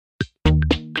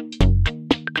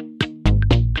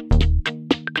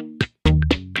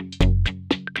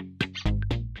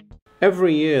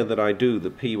Every year that I do the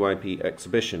PYP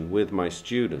exhibition with my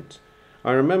students,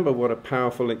 I remember what a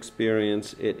powerful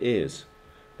experience it is,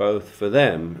 both for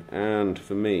them and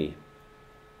for me.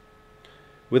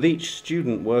 With each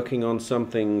student working on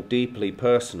something deeply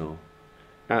personal,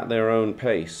 at their own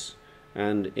pace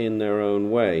and in their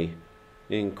own way,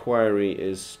 inquiry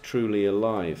is truly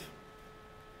alive.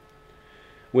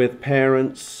 With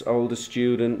parents, older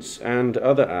students and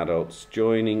other adults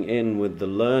joining in with the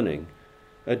learning,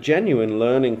 a genuine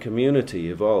learning community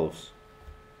evolves.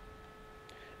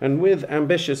 And with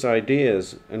ambitious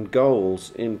ideas and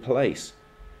goals in place,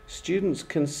 students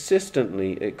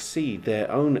consistently exceed their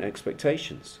own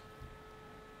expectations.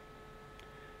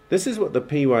 This is what the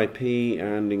PYP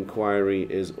and inquiry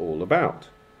is all about.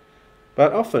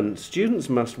 But often students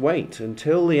must wait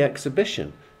until the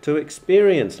exhibition to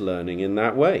experience learning in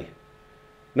that way.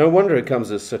 No wonder it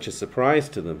comes as such a surprise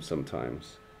to them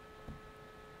sometimes.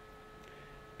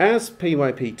 As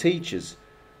PYP teachers,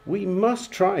 we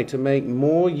must try to make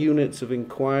more units of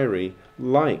inquiry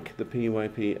like the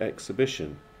PYP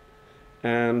exhibition,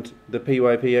 and the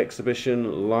PYP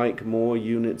exhibition like more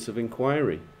units of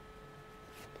inquiry.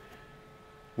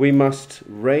 We must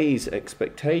raise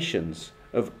expectations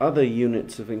of other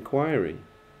units of inquiry,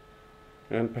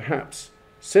 and perhaps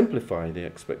simplify the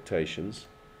expectations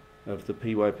of the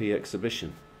PYP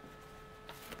exhibition.